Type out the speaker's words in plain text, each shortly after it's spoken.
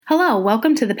Hello,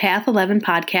 welcome to the Path 11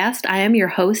 podcast. I am your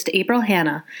host, April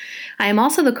Hanna. I am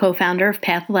also the co-founder of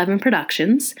Path 11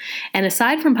 Productions, and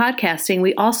aside from podcasting,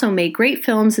 we also make great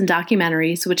films and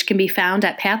documentaries, which can be found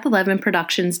at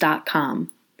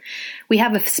path11productions.com. We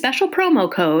have a special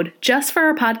promo code just for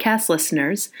our podcast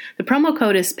listeners. The promo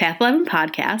code is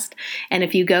Path11Podcast, and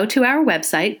if you go to our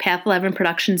website,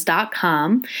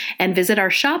 path11productions.com, and visit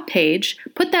our shop page,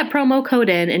 put that promo code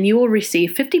in, and you will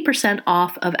receive 50%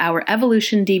 off of our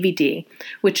Evolution DVD,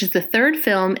 which is the third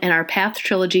film in our Path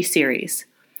Trilogy series.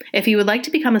 If you would like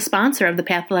to become a sponsor of the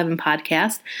Path 11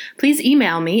 podcast, please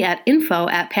email me at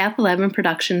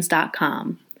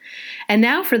info@path11productions.com. And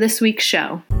now for this week's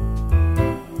show.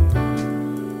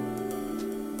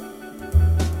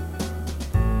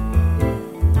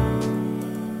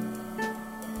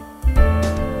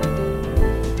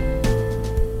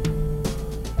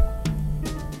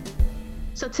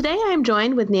 So today I am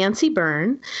joined with Nancy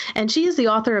Byrne, and she is the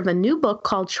author of a new book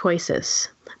called Choices.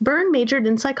 Byrne majored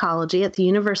in psychology at the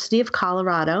University of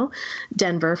Colorado,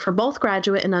 Denver, for both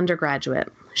graduate and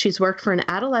undergraduate. She's worked for an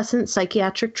adolescent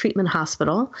psychiatric treatment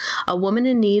hospital, a woman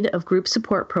in need of group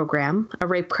support program, a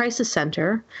rape crisis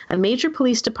center, a major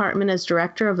police department as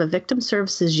director of a victim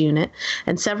services unit,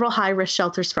 and several high-risk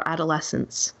shelters for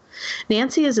adolescents.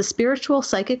 Nancy is a spiritual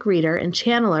psychic reader and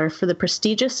channeler for the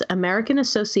prestigious American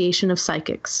Association of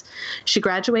Psychics. She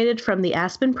graduated from the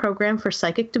Aspen Program for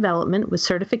Psychic Development with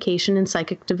certification in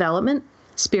psychic development,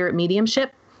 spirit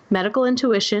mediumship, medical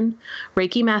intuition,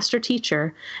 Reiki master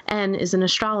teacher, and is an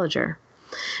astrologer.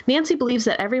 Nancy believes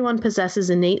that everyone possesses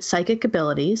innate psychic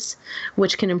abilities,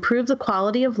 which can improve the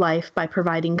quality of life by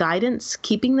providing guidance,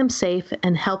 keeping them safe,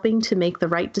 and helping to make the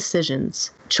right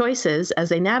choices as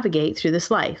they navigate through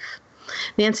this life.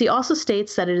 Nancy also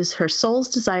states that it is her soul's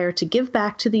desire to give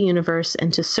back to the universe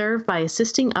and to serve by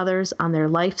assisting others on their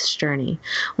life's journey.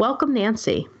 Welcome,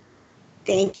 Nancy.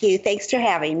 Thank you. Thanks for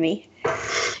having me.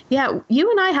 Yeah, you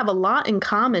and I have a lot in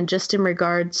common just in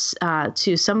regards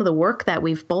to some of the work that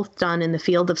we've both done in the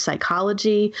field of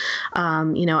psychology.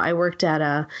 I worked at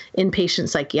a inpatient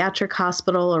psychiatric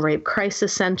hospital, a rape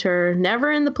crisis center,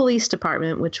 never in the police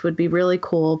department, which would be really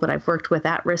cool, but I've worked with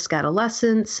at-risk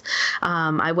adolescents.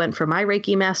 I went for my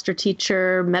Reiki master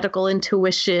teacher, medical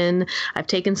intuition. I've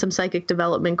taken some psychic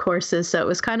development courses, so it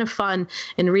was kind of fun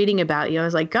in reading about you. I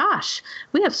was like, gosh,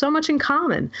 we have so much in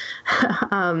common.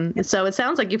 So it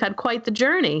sounds like you've had quite the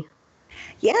journey.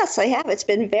 Yes, I have. It's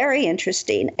been very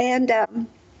interesting. And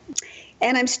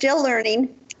I'm still learning.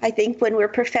 I think when we're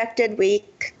perfected, we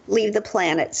leave the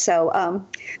planet. So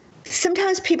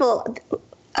sometimes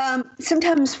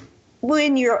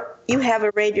when you have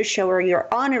a radio show or you're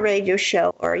on a radio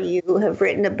show or you have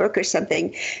written a book or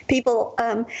something, people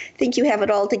think you have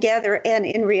it all together. And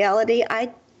in reality,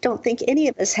 I don't think any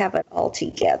of us have it all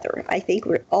together. I think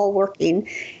we're all working,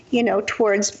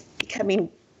 towards becoming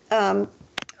who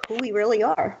we really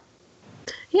are.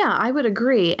 Yeah, I would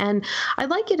agree. And I'd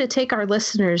like you to take our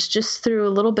listeners just through a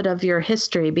little bit of your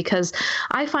history, because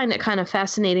I find it kind of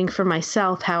fascinating for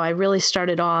myself how I really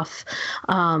started off,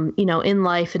 in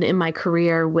life and in my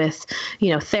career with,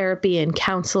 therapy and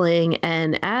counseling.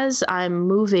 And as I'm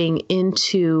moving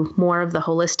into more of the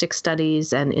holistic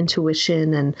studies and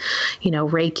intuition and,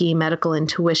 Reiki, medical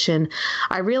intuition,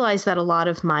 I realized that a lot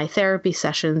of my therapy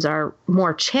sessions are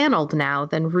more channeled now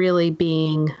than really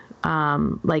being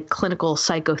like clinical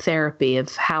psychotherapy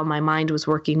of how my mind was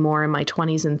working more in my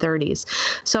 20s and 30s.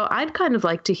 So I'd kind of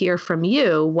like to hear from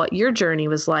you what your journey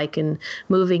was like in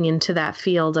moving into that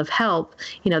field of help,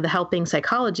 the helping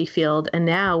psychology field, and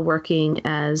now working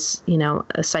as,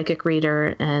 a psychic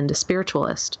reader and a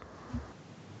spiritualist.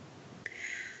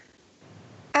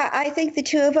 I think the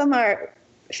two of them are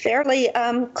fairly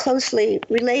closely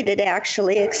related,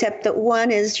 actually, except that one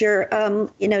is you're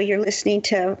listening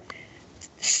to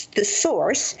the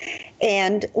source,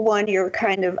 and one you're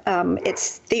kind of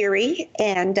it's theory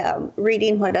and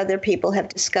reading what other people have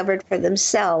discovered for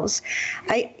themselves.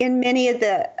 In many of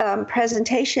the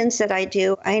presentations that I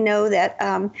do, I know that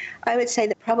I would say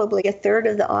that probably a third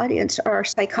of the audience are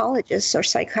psychologists or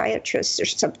psychiatrists or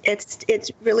something. It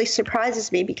really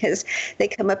surprises me because they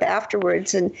come up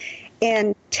afterwards and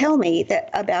tell me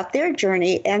that about their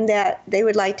journey and that they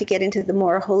would like to get into the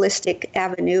more holistic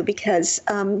avenue because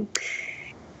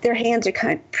their hands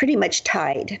are pretty much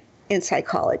tied in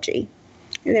psychology.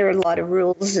 And there are a lot of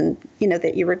rules and,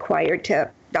 that you're required to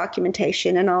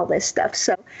documentation and all this stuff.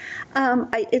 So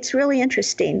it's really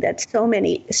interesting that so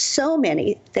many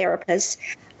therapists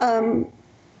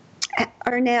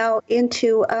are now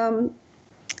into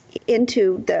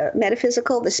the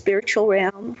metaphysical, the spiritual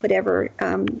realm, whatever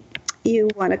you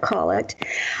want to call it.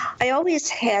 I always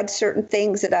had certain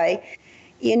things that I,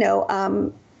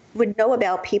 would know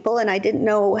about people, and I didn't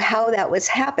know how that was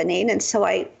happening. And so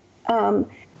I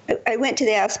went to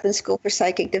the Aspen School for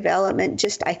Psychic Development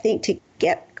just, I think, to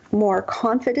get more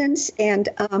confidence. And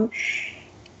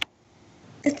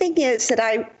the thing is that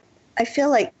I feel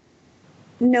like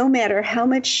no matter how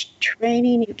much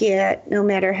training you get, no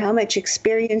matter how much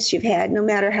experience you've had, no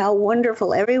matter how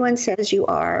wonderful everyone says you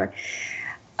are,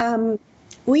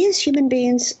 we as human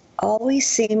beings always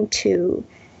seem to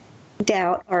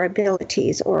doubt our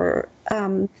abilities or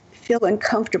feel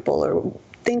uncomfortable or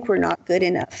think we're not good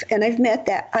enough. And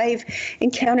I've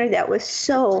encountered that with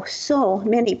so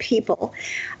many people.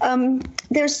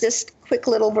 There's this quick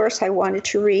little verse I wanted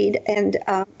to read, and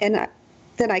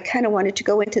then I kind of wanted to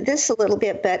go into this a little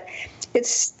bit, but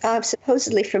it's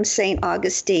supposedly from St.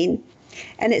 Augustine,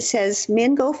 and it says,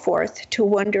 "Men go forth to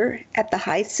wonder at the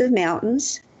heights of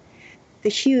mountains, the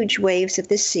huge waves of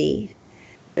the sea,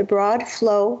 the broad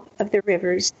flow of the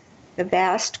rivers, the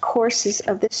vast courses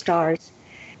of the stars,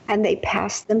 and they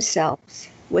pass themselves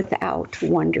without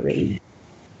wondering."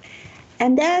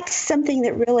 And that's something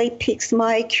that really piques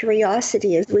my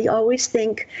curiosity, is we always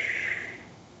think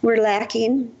we're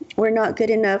lacking, we're not good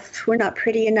enough, we're not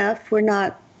pretty enough, we're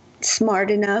not smart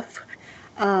enough,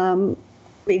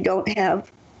 we don't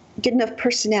have good enough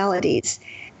personalities.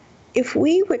 If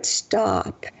we would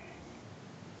stop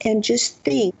and just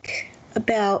think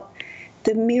about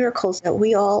the miracles that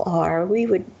we all are, we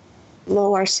would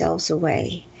blow ourselves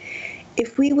away.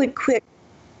 If we would quit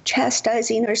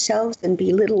chastising ourselves and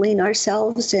belittling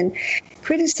ourselves and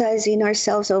criticizing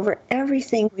ourselves over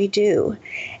everything we do.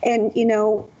 And,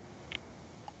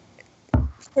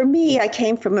 for me, I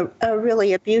came from a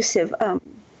really abusive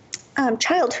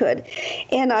childhood,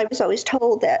 and I was always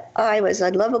told that I was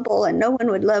unlovable and no one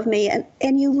would love me.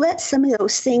 And you let some of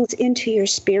those things into your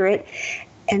spirit,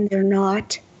 and they're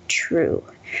not true.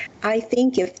 I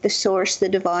think if the source, the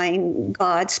divine,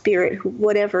 God, spirit,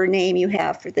 whatever name you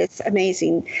have for this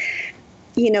amazing,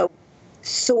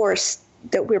 source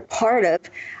that we're part of,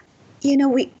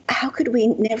 how could we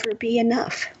never be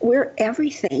enough? We're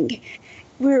everything.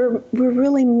 We're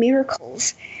really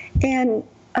miracles. And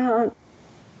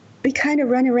we kind of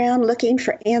run around looking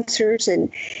for answers, and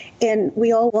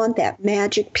we all want that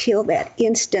magic pill, that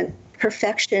instant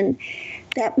perfection.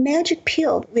 That magic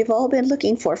pill we've all been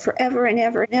looking for forever and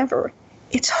ever and ever,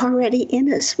 it's already in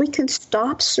us. We can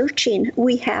stop searching.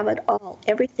 We have it all,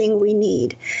 everything we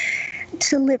need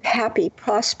to live happy,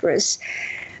 prosperous,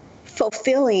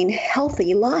 fulfilling,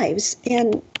 healthy lives.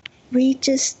 And we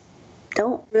just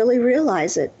don't really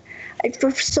realize it.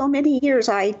 For so many years,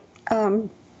 I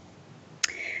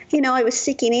was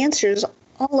seeking answers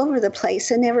all over the place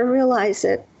and never realized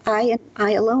that I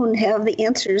alone have the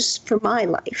answers for my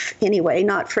life anyway,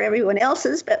 not for everyone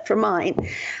else's, but for mine.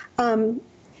 We're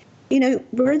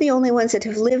the only ones that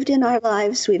have lived in our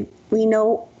lives. We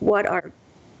know what our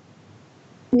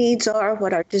needs are,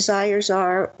 what our desires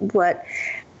are, what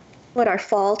our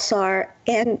faults are,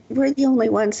 and we're the only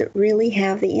ones that really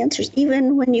have the answers.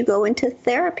 Even when you go into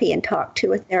therapy and talk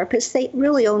to a therapist, they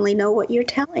really only know what you're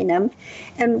telling them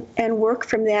and work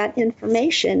from that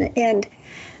information.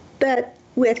 But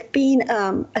with being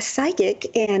a psychic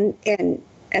and a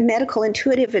medical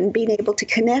intuitive and being able to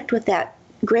connect with that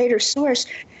greater source,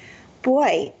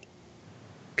 boy,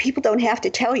 people don't have to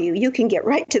tell you. You can get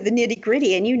right to the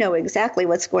nitty-gritty and you know exactly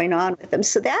what's going on with them.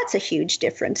 So that's a huge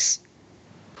difference.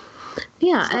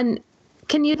 Yeah, and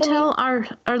can you tell our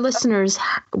listeners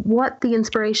what the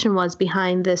inspiration was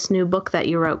behind this new book that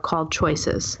you wrote called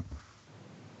Choices?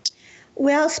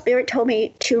 Well, Spirit told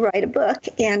me to write a book,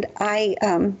 and I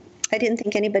didn't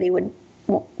think anybody would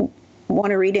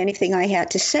want to read anything I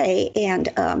had to say,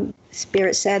 and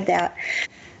Spirit said that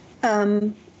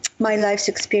my life's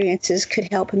experiences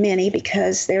could help many,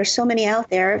 because there are so many out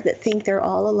there that think they're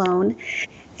all alone,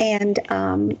 and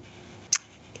are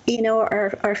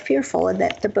fearful, and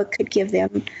that the book could give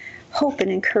them hope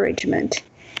and encouragement.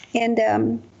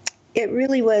 And it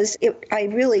really was. I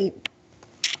really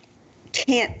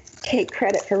can't take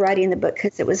credit for writing the book,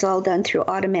 because it was all done through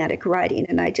automatic writing,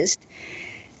 and I just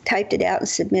typed it out and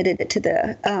submitted it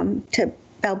to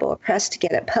Balboa Press to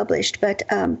get it published. But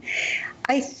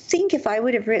I think if I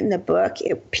would have written the book,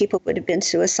 people would have been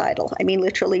suicidal. I mean,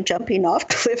 literally jumping off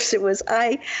cliffs. It was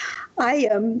I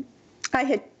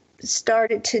had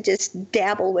started to just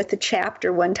dabble with the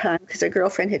chapter one time because a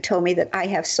girlfriend had told me that I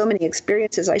have so many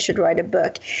experiences, I should write a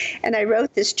book. And I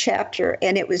wrote this chapter,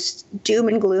 and it was doom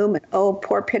and gloom, and oh,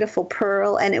 poor pitiful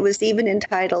Pearl. And it was even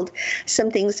entitled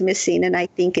Something's Missing, and I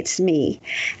Think It's Me.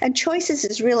 And Choices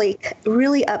is really,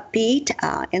 really upbeat.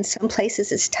 In some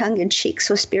places it's tongue-in-cheek,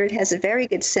 so Spirit has a very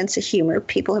good sense of humor.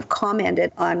 People have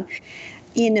commented on,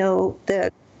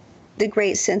 the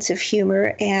great sense of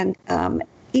humor, and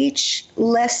each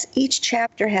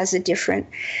chapter has a different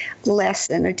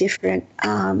lesson, a different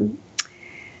kind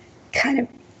of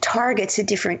targets a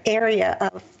different area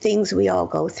of things we all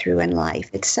go through in life.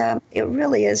 It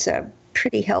really is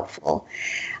pretty helpful.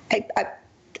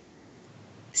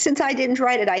 Since I didn't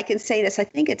write it, I can say this. I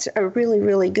think it's a really,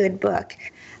 really good book.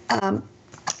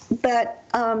 But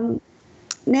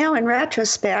now in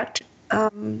retrospect,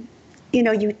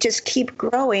 you just keep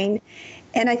growing,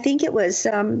 and I think it was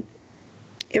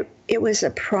it was a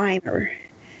primer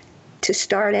to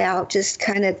start out, just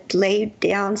kind of lay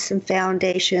down some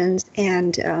foundations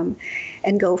and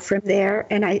go from there.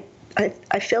 And I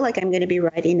feel like I'm going to be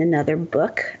writing another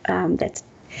book that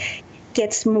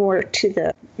gets more to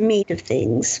the meat of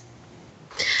things.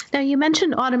 Now, you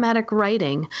mentioned automatic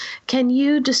writing. Can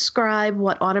you describe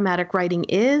what automatic writing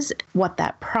is, what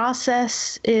that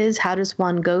process is? How does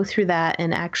one go through that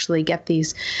and actually get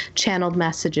these channeled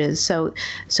messages so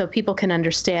people can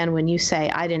understand when you say,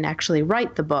 I didn't actually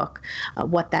write the book,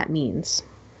 what that means?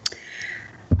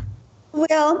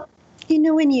 Well,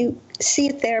 when you see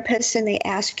a therapist and they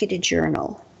ask you to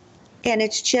journal, and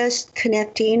it's just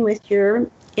connecting with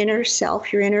your inner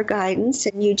self, your inner guidance,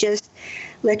 and you just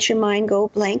let your mind go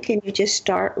blank and you just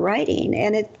start writing.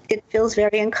 And it feels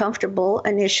very uncomfortable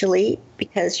initially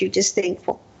because you just think,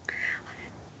 well,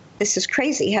 this is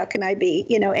crazy. How can I be,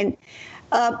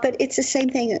 but it's the same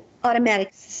thing.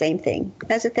 Automatic is the same thing.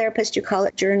 As a therapist, you call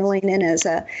it journaling, and as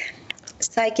a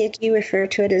psychic, you refer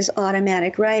to it as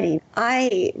automatic writing.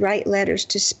 I write letters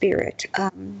to Spirit.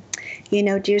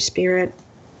 Dear Spirit,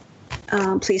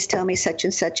 please tell me such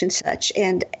and such and such,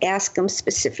 and ask them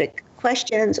specific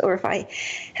questions, or if I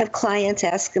have clients,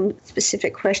 ask them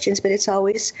specific questions, but it's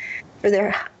always for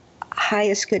their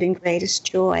highest good and greatest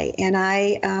joy.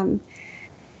 And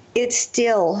it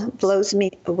still blows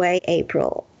me away,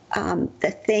 April,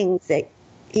 the things that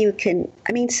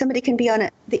somebody can be on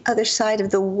the other side of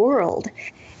the world,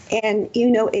 and you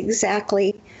know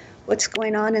exactly what's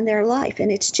going on in their life.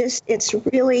 And it's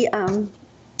really,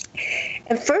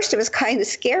 at first, it was kind of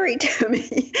scary to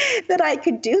me that I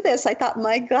could do this. I thought,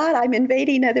 my God, I'm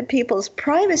invading other people's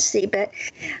privacy. But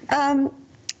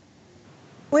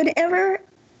whenever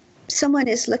someone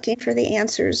is looking for the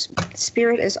answers,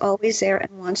 Spirit is always there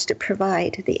and wants to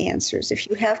provide the answers. If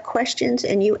you have questions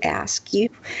and you ask, you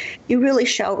really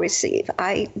shall receive.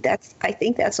 I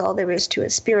think that's all there is to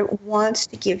it. Spirit wants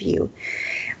to give you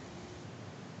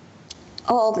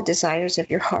all the desires of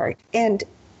your heart. And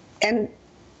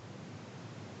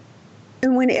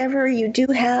whenever you do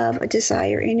have a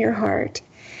desire in your heart,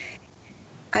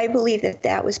 I believe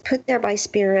that was put there by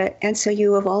Spirit, and so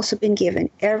you have also been given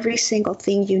every single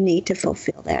thing you need to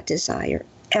fulfill that desire.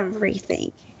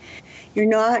 Everything. You're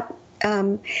not,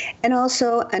 and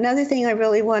also another thing I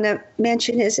really want to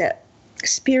mention is that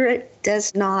Spirit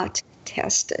does not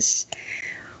test us.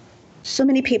 So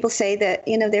many people say that,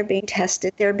 they're being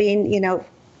tested, they're being,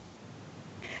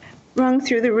 rung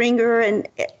through the ringer, and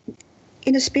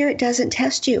Spirit doesn't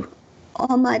test you.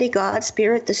 Almighty God,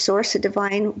 Spirit, the source, the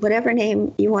divine, whatever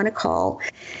name you want to call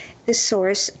this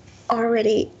source,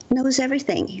 already knows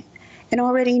everything and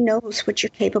already knows what you're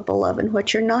capable of and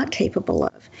what you're not capable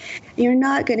of. You're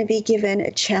not going to be given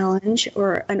a challenge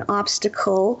or an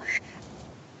obstacle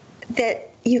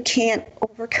that you can't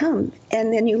overcome,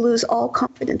 and then you lose all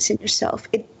confidence in yourself.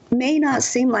 It may not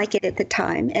seem like it at the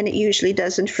time, and it usually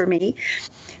doesn't for me.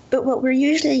 But what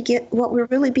we're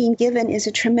really being given is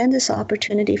a tremendous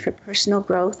opportunity for personal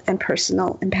growth and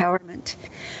personal empowerment.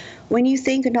 When you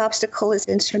think an obstacle is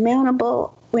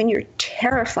insurmountable, when you're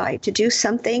terrified to do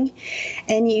something,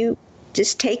 and you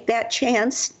just take that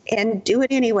chance and do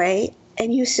it anyway,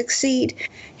 and you succeed,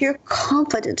 your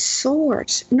confidence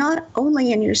soars, not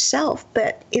only in yourself,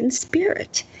 but in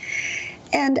Spirit.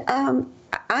 And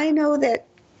I know that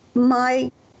my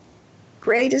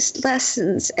greatest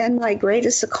lessons and my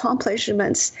greatest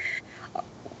accomplishments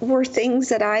were things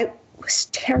that I was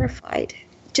terrified,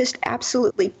 just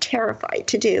absolutely terrified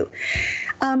to do.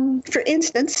 For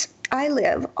instance, I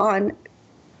live on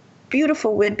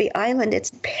beautiful Whidbey Island.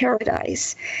 It's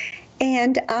paradise.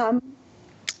 And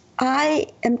I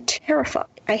am terrified.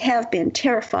 I have been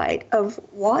terrified of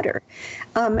water.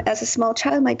 As a small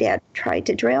child, my dad tried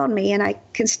to drown me, and I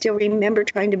can still remember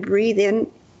trying to breathe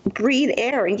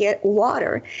air and get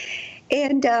water.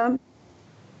 And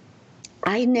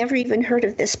I never even heard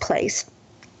of this place.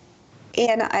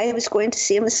 And I was going to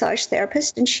see a massage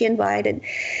therapist, and she invited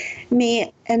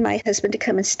me and my husband to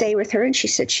come and stay with her. And she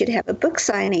said she'd have a book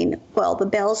signing. Well, the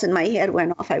bells in my head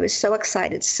went off. I was so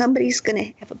excited. Somebody's going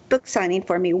to have a book signing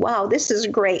for me. Wow, this is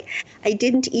great. I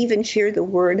didn't even hear the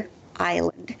word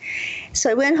island. So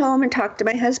I went home and talked to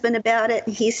my husband about it.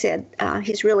 And he said,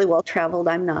 he's really well traveled.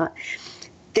 I'm not.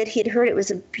 That he'd heard it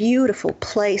was a beautiful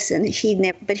place, and he'd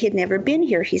never been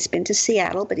here. He's been to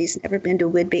Seattle, but he's never been to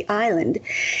Whidbey Island.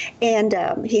 And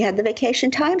he had the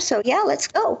vacation time, so yeah, let's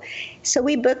go. So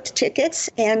we booked tickets,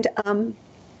 and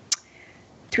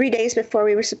 3 days before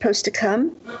we were supposed to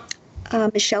come,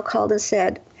 Michelle called and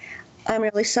said, "I'm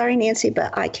really sorry, Nancy,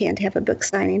 but I can't have a book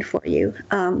signing for you.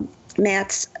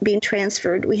 Matt's being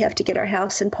transferred. We have to get our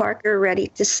house in Parker ready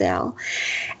to sell.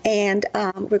 And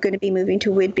we're going to be moving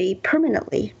to Whidbey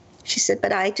permanently." She said,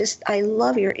 "But I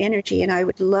love your energy, and I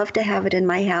would love to have it in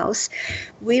my house.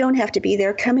 We don't have to be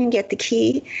there. Come and get the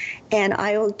key, and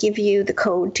I will give you the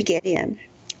code to get in."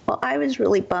 Well, I was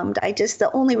really bummed. The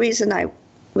only reason I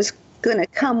was going to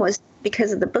come was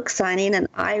because of the book signing, and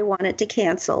I wanted to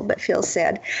cancel. But Phil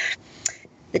said,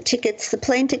 the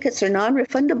plane tickets are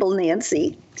non-refundable,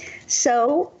 Nancy.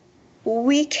 So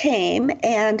we came,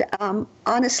 and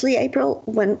honestly, April,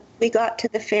 when we got to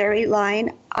the ferry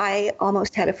line, I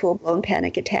almost had a full-blown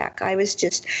panic attack. I was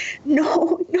just,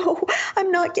 no,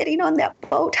 I'm not getting on that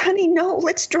boat. Honey, no,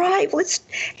 let's drive.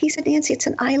 He said, "Nancy, it's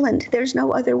an island. There's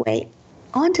no other way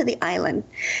onto the island."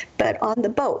 But on the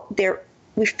boat,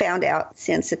 we found out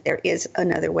since that there is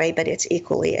another way, but it's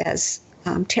equally as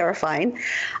terrifying.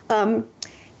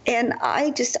 And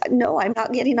I just, no, I'm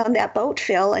not getting on that boat,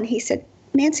 Phil. And he said,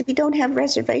 "Nancy, we don't have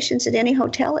reservations at any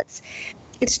hotel.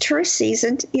 It's tourist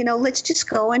season. Let's just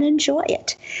go and enjoy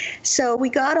it." So we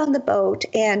got on the boat,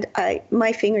 and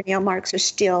my fingernail marks are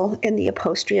still in the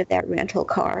upholstery of that rental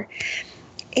car.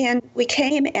 And we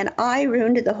came, and I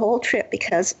ruined the whole trip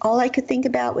because all I could think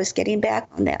about was getting back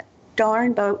on that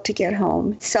darn boat to get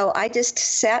home. So I just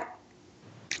sat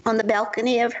on the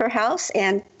balcony of her house,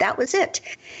 and that was it.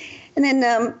 And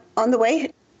then on the way,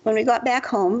 when we got back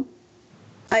home,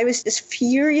 I was just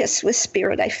furious with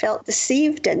Spirit. I felt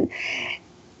deceived and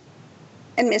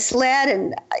misled,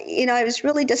 and I was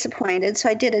really disappointed. So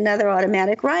I did another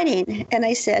automatic writing, and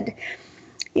I said,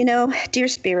 "Dear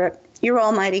Spirit, you're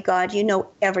Almighty God. You know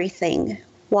everything.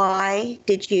 Why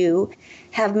did you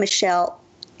have Michelle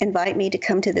invite me to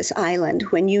come to this island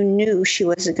when you knew she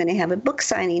wasn't going to have a book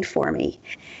signing for me?"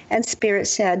 And Spirit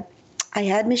said, "I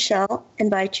had Michelle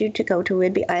invite you to go to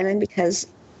Whidbey Island because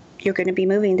you're going to be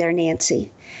moving there,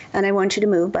 Nancy. And I want you to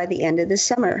move by the end of the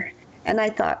summer." And I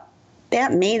thought,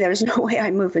 "Bet me, there's no way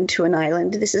I'm moving to an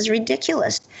island. This is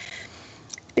ridiculous."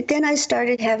 But then I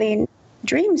started having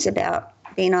dreams about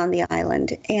being on the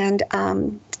island. And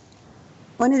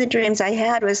one of the dreams I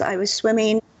had was I was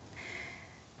swimming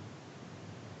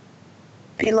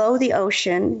below the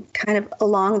ocean, kind of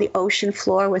along the ocean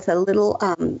floor with a little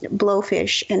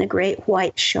blowfish and a great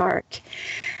white shark.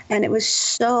 And it was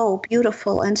so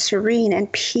beautiful and serene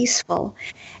and peaceful.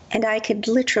 And I could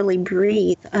literally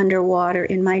breathe underwater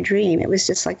in my dream. It was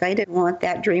just like I didn't want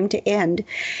that dream to end.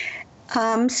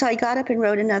 So I got up and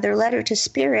wrote another letter to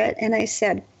Spirit, and I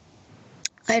said,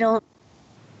 I don't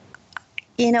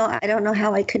know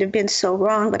how I could have been so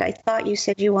wrong, but I thought you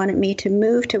said you wanted me to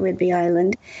move to Whidbey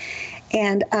Island.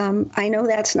 And I know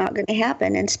that's not going to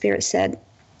happen. And Spirit said,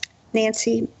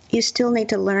 "Nancy, you still need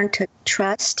to learn to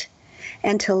trust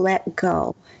and to let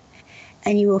go.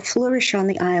 And you will flourish on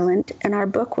the island, and our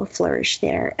book will flourish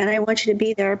there. And I want you to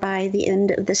be there by the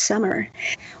end of the summer."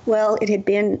 Well,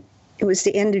 it was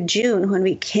the end of June when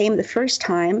we came the first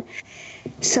time.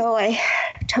 So I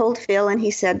told Phil, and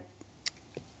he said,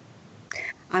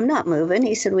 "I'm not moving."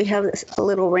 He said, "We have a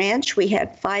little ranch. We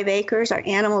had 5 acres. Our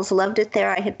animals loved it there.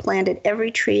 I had planted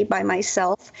every tree by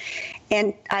myself.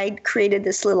 And I created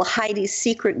this little Heidi's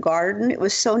secret garden. It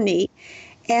was so neat."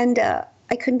 And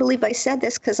I couldn't believe I said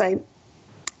this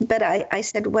but I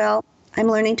said, "Well, I'm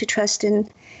learning to trust in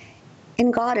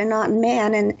God and not in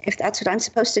man. And if that's what I'm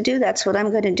supposed to do, that's what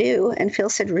I'm going to do." And Phil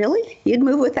said, "Really? You'd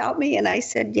move without me?" And I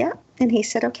said, "Yeah." And he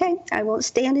said, "Okay, I won't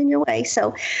stand in your way."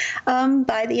 So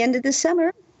by the end of the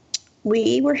summer,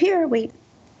 we were here. We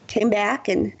came back,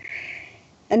 and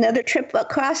another trip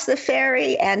across the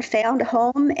ferry, and found a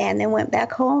home, and then went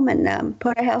back home and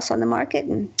put our house on the market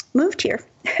and moved here.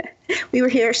 We were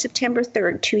here September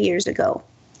 3rd, 2 years ago.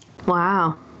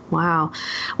 Wow. Wow.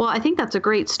 Well, I think that's a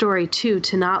great story, too,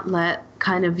 to not let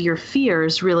kind of your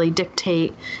fears really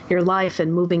dictate your life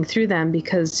and moving through them,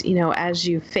 because, as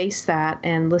you face that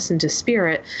and listen to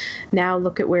Spirit, now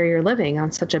look at where you're living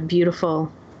on such a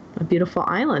beautiful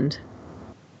island.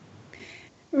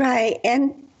 Right.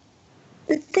 And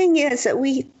the thing is that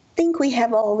we think we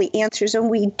have all the answers, and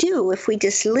we do if we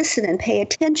just listen and pay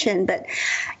attention. But,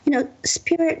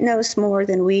 Spirit knows more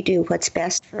than we do what's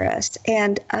best for us.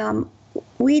 And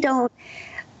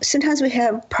sometimes we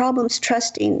have problems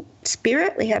trusting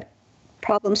Spirit. We have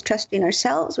problems trusting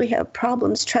ourselves. We have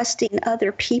problems trusting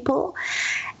other people.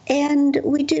 And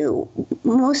we do.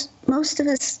 Most of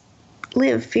us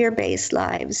live fear-based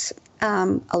lives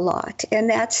a lot. And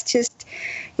that's just,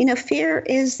 fear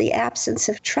is the absence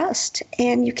of trust.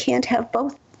 And you can't have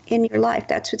both in your life.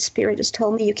 That's what Spirit has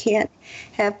told me. You can't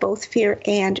have both fear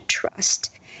and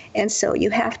trust. And so you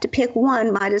have to pick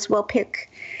one. Might as well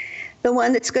pick the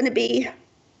one that's going to be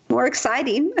more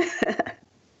exciting.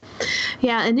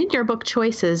 Yeah, and in your book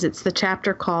Choices, it's the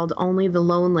chapter called Only the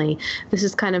Lonely. This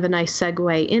is kind of a nice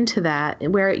segue into that,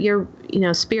 where your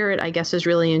Spirit, I guess, is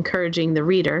really encouraging the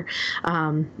reader,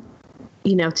 to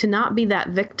not be that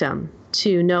victim,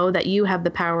 to know that you have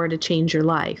the power to change your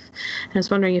life. And I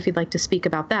was wondering if you'd like to speak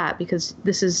about that, because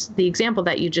this is the example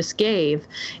that you just gave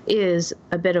is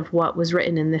a bit of what was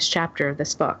written in this chapter of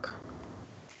this book.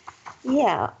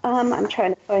 Yeah, I'm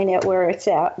trying to find out where it's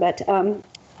at, but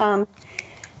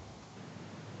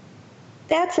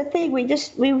that's the thing.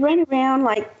 We run around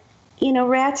like,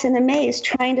 rats in a maze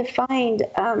trying to find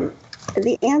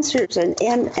the answers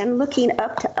and looking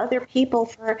up to other people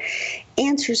for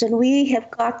answers, and we have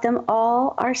got them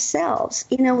all ourselves.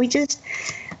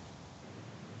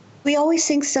 We always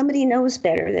think somebody knows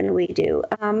better than we do,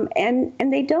 and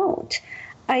they don't.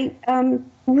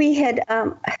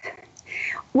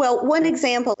 Well, one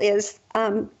example is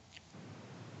I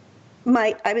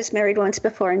was married once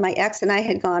before, and my ex and I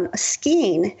had gone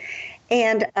skiing,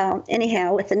 and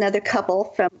anyhow, with another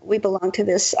couple we belong to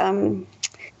this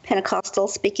Pentecostal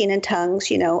speaking in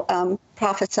tongues,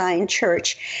 prophesying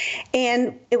church,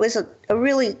 and it was a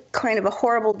really kind of a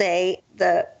horrible day.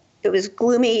 It was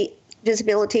gloomy.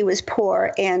 Visibility was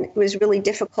poor, and it was really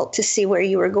difficult to see where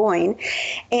you were going.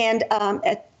 And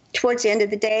towards the end of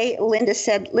the day, Linda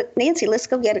said, "Nancy, let's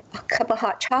go get a cup of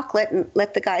hot chocolate and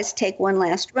let the guys take one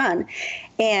last run."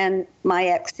 And my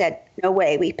ex said, "No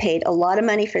way. We paid a lot of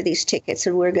money for these tickets,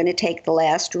 and we're going to take the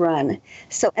last run."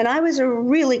 And I was a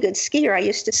really good skier. I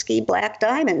used to ski black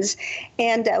diamonds,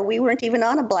 and we weren't even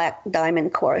on a black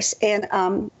diamond course. And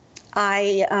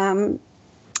I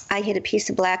hit a piece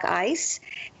of black ice,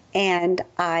 and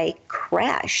I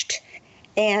crashed.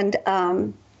 And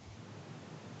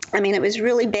it was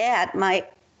really bad. My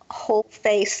whole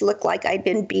face looked like I'd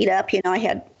been beat up. I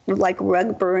had like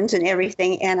rug burns and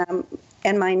everything.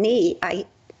 And my knee,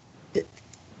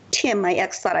 Tim, my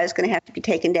ex, thought I was going to have to be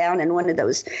taken down in one of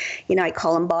those, I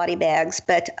call them body bags.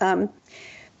 But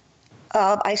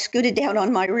I scooted down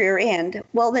on my rear end.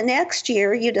 Well, the next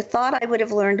year, you'd have thought I would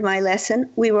have learned my lesson.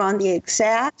 We were on the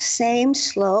exact same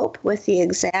slope with the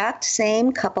exact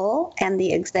same couple, and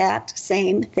the exact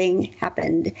same thing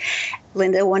happened.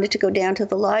 Linda wanted to go down to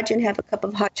the lodge and have a cup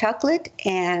of hot chocolate,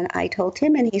 and I told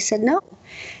him, and he said, "No,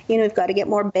 we've got to get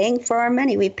more bang for our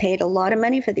money. We paid a lot of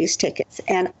money for these tickets."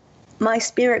 And my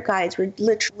spirit guides were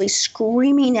literally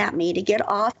screaming at me to get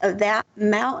off of that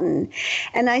mountain.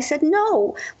 And I said,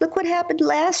 "No, look what happened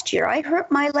last year. I hurt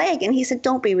my leg." And he said,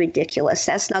 "Don't be ridiculous.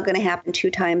 That's not going to happen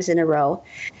 2 times in a row."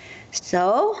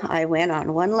 So I went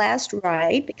on one last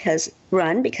because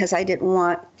I didn't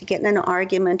want to get in an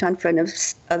argument in front of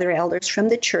other elders from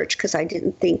the church, because I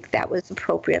didn't think that was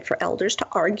appropriate for elders to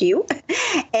argue.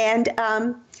 And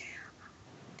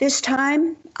this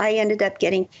time, I ended up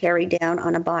getting carried down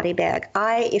on a body bag.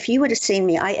 If you would have seen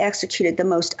me, I executed the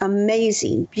most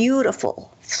amazing,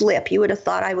 beautiful flip. You would have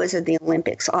thought I was in the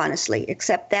Olympics, honestly,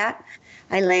 except that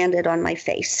I landed on my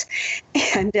face.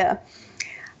 And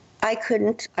I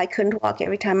couldn't walk.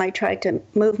 Every time I tried to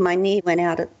move, my knee went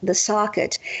out of the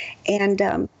socket.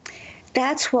 And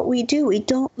that's what we do. We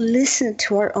don't listen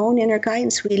to our own inner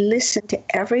guidance. We listen to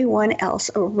everyone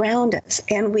else around us,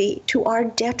 and to our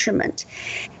detriment.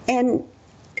 And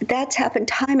that's happened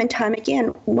time and time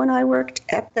again. When I worked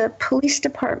at the police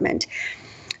department,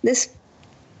 this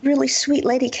really sweet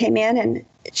lady came in, and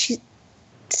she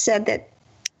said that,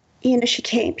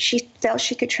 she felt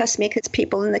she could trust me because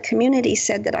people in the community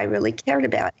said that I really cared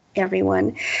about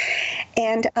everyone.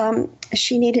 And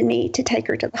she needed me to take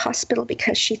her to the hospital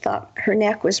because she thought her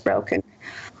neck was broken.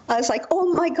 I was like,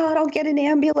 "Oh my God, I'll get an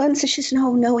ambulance." And she said,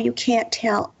 No, you can't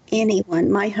tell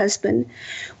anyone. My husband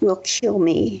will kill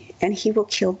me, and he will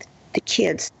kill the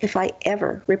kids if I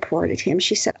ever reported him.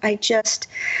 She said, I just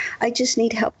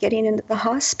need help getting into the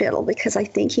hospital because I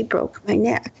think he broke my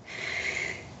neck.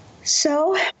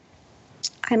 So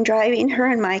I'm driving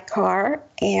her in my car,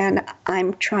 and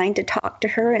I'm trying to talk to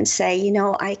her and say, you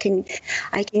know, I can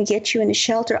get you in a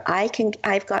shelter.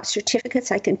 I've got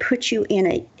certificates. I can put you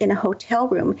in a hotel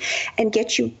room and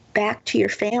get you back to your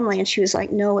family. And she was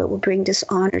like, no, it will bring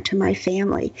dishonor to my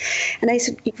family. And I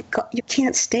said, you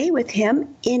can't stay with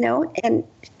him, you know, and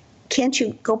can't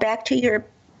you go back to your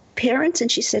parents?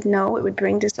 And she said, no, it would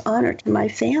bring dishonor to my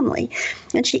family.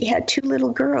 And she had 2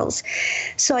 little girls.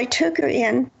 So I took her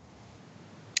in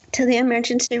to the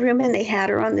emergency room, and they had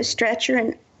her on the stretcher,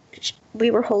 and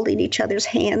we were holding each other's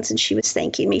hands, and she was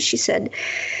thanking me. She said,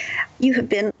 you have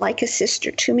been like a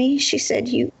sister to me. She said,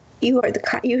 you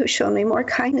have shown me more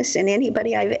kindness than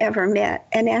anybody I've ever met.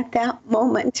 And at that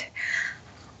moment,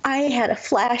 I had a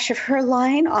flash of her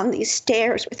lying on these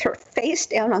stairs with her face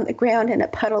down on the ground in a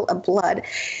puddle of blood.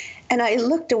 And I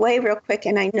looked away real quick,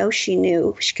 and I know she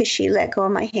knew because she let go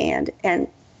of my hand. And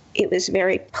it was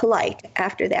very polite.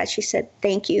 After that, she said,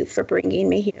 thank you for bringing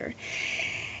me here.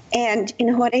 And you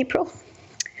know what, April?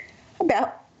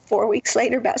 About 4 weeks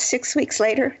later, about 6 weeks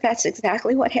later, that's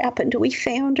exactly what happened. We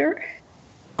found her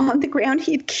on the ground.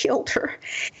 He'd killed her.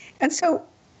 And so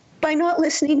by not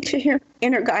listening to her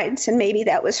inner guidance, and maybe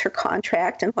that was her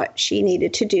contract and what she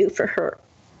needed to do for her,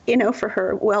 you know, for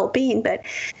her well-being, but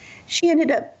she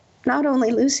ended up not only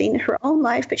losing her own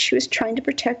life, but she was trying to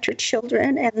protect her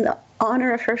children and the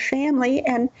honor of her family.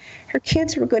 And her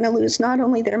kids were going to lose not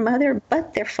only their mother,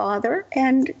 but their father.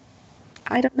 And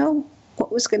I don't know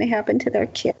what was going to happen to their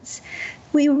kids.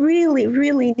 We really,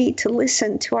 really need to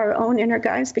listen to our own inner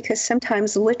guides, because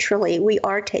sometimes literally we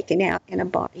are taken out in a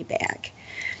body bag.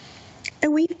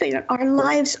 And our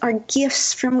lives are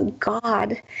gifts from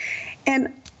God.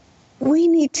 And we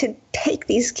need to take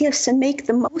these gifts and make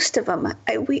the most of them.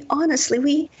 We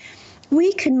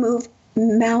can move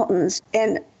mountains,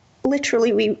 and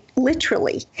we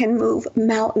literally can move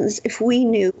mountains if we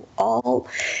knew all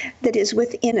that is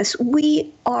within us.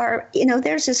 We are, you know,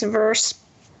 there's this verse.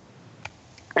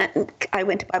 I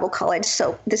went to Bible college,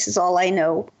 so this is all I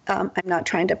know. I'm not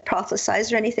trying to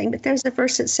prophesize or anything, but there's a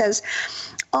verse that says,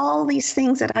 all these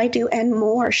things that I do and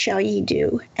more shall ye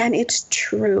do. And it's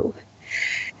true.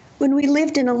 When we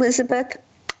lived in Elizabeth,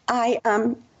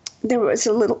 there was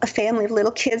a family of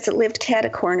little kids that lived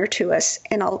cat-a-corner to us,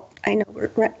 and I know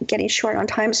we're getting short on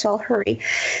time, so I'll hurry.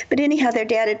 But anyhow, their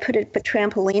dad had put up a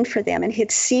trampoline for them, and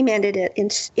he'd cemented it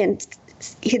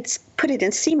he'd put it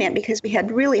in cement because we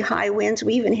had really high winds.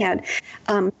 We even had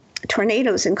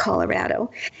tornadoes in Colorado.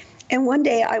 And one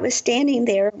day I was standing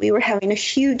there. We were having a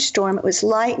huge storm. It was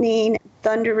lightning,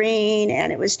 thundering,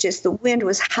 and it was just the wind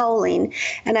was howling.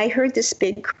 And I heard this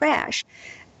big crash.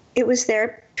 It was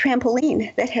their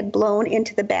trampoline that had blown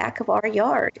into the back of our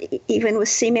yard, even with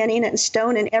cementing and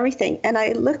stone and everything. And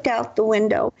I looked out the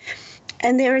window,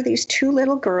 and there were these 2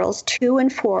 little girls, 2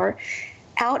 and 4,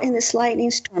 out in this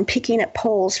lightning storm picking up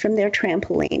poles from their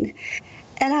trampoline.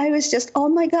 And I was just, oh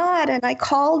my God. And I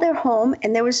called their home,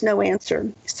 and there was no answer.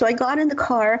 So I got in the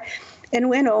car and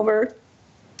went over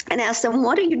and asked them,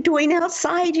 what are you doing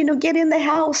outside? You know, get in the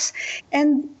house.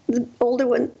 And the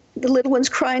little one's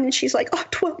crying, and she's like,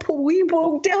 oh, we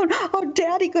broke down. Oh,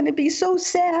 Daddy going to be so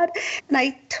sad. And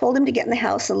I told him to get in the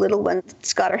house. The little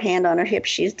one's got her hand on her hip.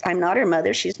 I'm not her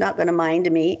mother. She's not going to mind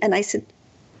me. And I said,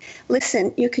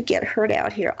 listen, you could get hurt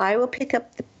out here. I will pick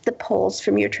up the poles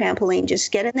from your trampoline.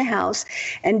 Just get in the house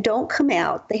and don't come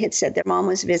out. They had said their mom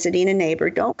was visiting a neighbor.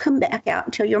 Don't come back out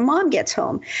until your mom gets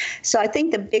home. So I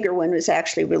think the bigger one was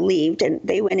actually relieved, and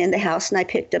they went in the house, and I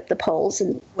picked up the poles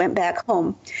and went back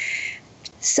home.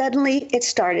 Suddenly it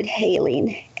started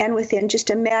hailing, and within just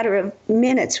a matter of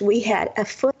minutes, we had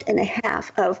 1.5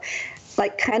 feet of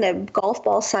like kind of golf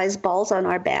ball sized balls on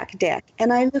our back deck.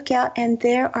 And I look out, and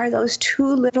there are those 2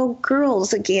 little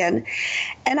girls again.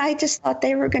 And I just thought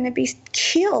they were going to be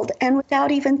killed. And without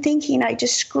even thinking, I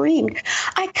just screamed,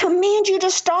 I command you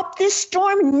to stop this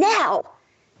storm now.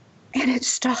 And it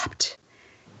stopped.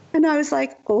 And I was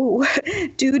like, oh,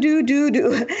 do.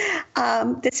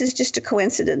 This is just a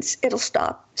coincidence. It'll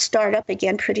start up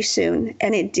again pretty soon.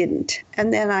 And it didn't.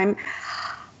 And then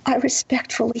I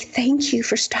respectfully thank you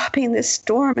for stopping this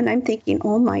storm. And I'm thinking,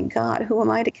 oh my God, who am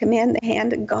I to command the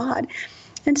hand of God?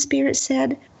 And Spirit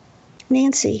said,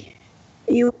 Nancy,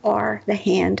 you are the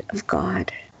hand of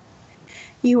God.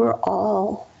 You are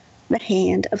all the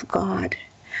hand of God.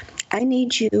 I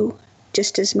need you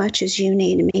just as much as you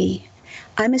need me.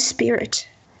 I'm a spirit.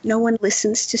 No one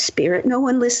listens to spirit. No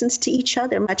one listens to each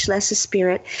other, much less a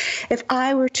spirit. If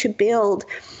I were to build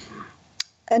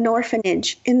an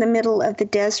orphanage in the middle of the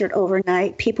desert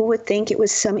overnight, people would think it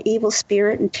was some evil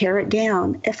spirit and tear it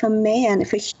down. If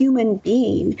a human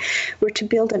being were to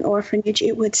build an orphanage,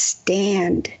 it would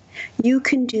stand. You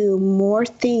can do more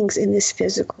things in this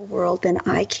physical world than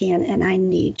I can, and I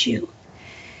need you.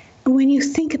 And when you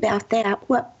think about that,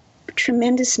 what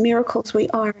tremendous miracles we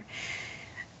are,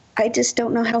 I just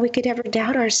don't know how we could ever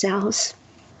doubt ourselves.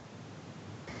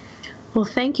 Well,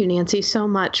 thank you, Nancy, so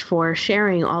much for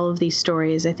sharing all of these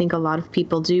stories. I think a lot of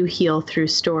people do heal through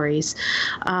stories,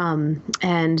 and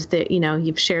that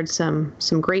you've shared some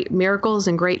great miracles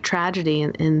and great tragedy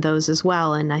in those as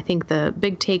well. And I think the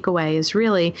big takeaway is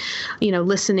really,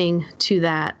 listening to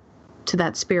that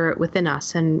spirit within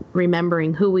us and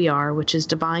remembering who we are, which is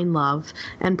divine love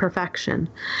and perfection.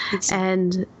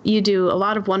 And you do a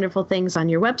lot of wonderful things on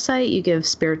your website. You give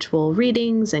spiritual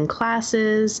readings and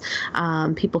classes.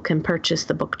 People can purchase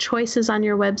the book Choices on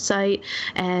your website.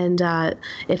 And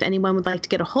if anyone would like to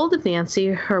get a hold of Nancy,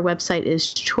 her website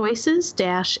is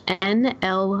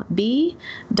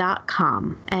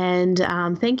choices-nlb.com. And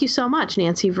thank you so much,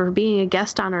 Nancy, for being a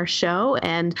guest on our show.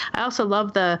 And I also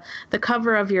love the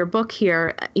cover of your book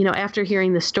here, after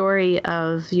hearing the story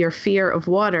of your fear of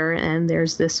water, and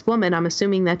there's this woman, I'm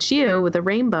assuming that's you, with a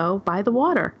rainbow by the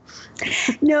water.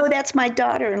 No, that's my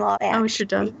daughter-in-law, actually. Oh, it's your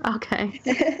daughter. Okay.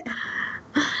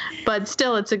 But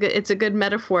still, it's a good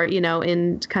metaphor,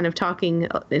 in kind of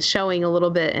showing a little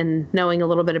bit and knowing a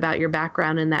little bit about your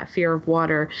background and that fear of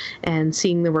water, and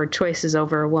seeing the word choices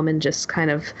over a woman just kind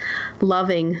of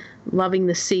loving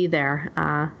the sea there.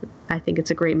 I think it's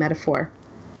a great metaphor.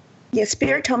 Yeah,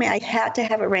 Spirit told me I had to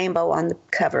have a rainbow on the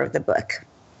cover of the book.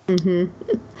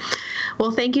 Mm-hmm.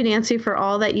 Well, thank you, Nancy, for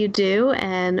all that you do,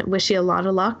 and wish you a lot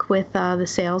of luck with the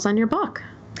sales on your book.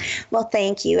 Well,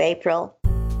 thank you, April.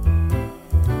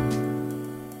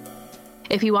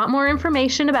 If you want more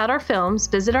information about our films,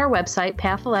 visit our website,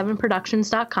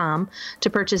 path11productions.com, to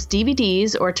purchase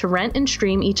DVDs or to rent and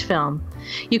stream each film.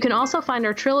 You can also find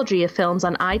our trilogy of films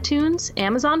on iTunes,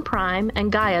 Amazon Prime,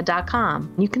 and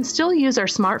Gaia.com. You can still use our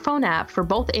smartphone app for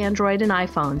both Android and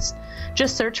iPhones.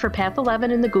 Just search for Path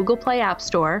 11 in the Google Play App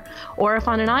Store, or if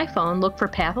on an iPhone, look for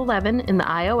Path 11 in the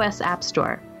iOS App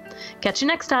Store. Catch you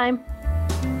next time.